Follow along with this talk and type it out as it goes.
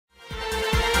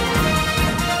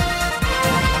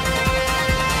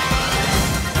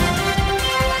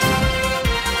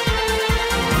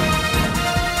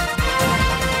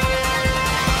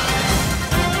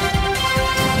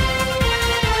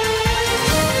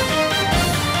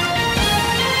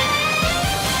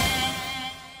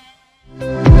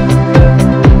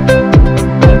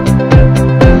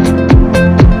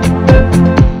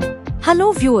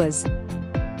teachers.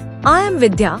 I am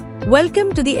Vidya.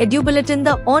 Welcome to the Edu Bulletin,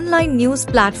 the online news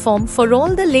platform for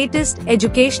all the latest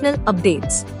educational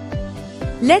updates.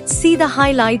 Let's see the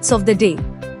highlights of the day.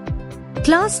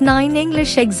 Class 9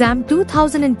 English exam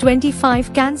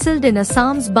 2025 cancelled in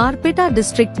Assam's Barpeta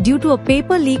district due to a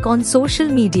paper leak on social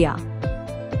media.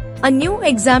 A new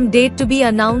exam date to be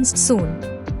announced soon.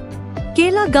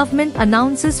 Kerala government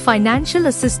announces financial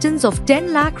assistance of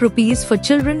 10 lakh rupees for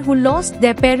children who lost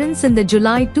their parents in the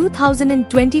July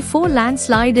 2024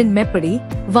 landslide in Meppadi,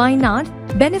 Wayanad,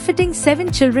 benefiting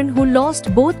 7 children who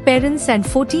lost both parents and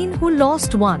 14 who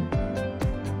lost one.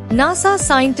 NASA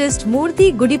scientist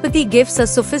Murthy Gudipati gives a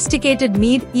sophisticated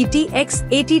MEAD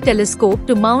ETX-80 telescope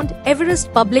to Mount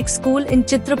Everest Public School in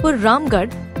Chitrapur, Ramgarh,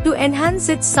 to enhance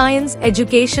its science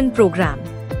education program.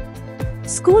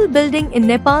 School building in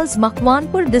Nepal's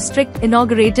Makwanpur district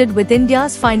inaugurated with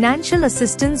India's financial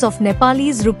assistance of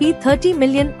Nepalese rupee 30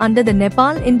 million under the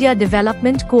Nepal-India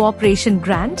Development Cooperation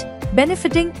Grant,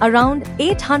 benefiting around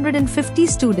 850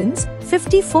 students,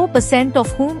 54%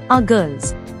 of whom are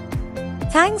girls.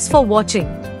 Thanks for watching.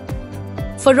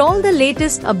 For all the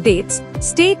latest updates,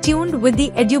 stay tuned with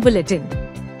the Edu Bulletin.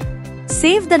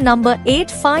 Save the number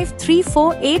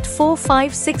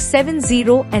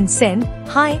 8534845670 and send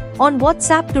 "Hi" on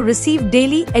WhatsApp to receive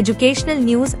daily educational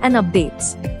news and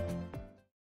updates.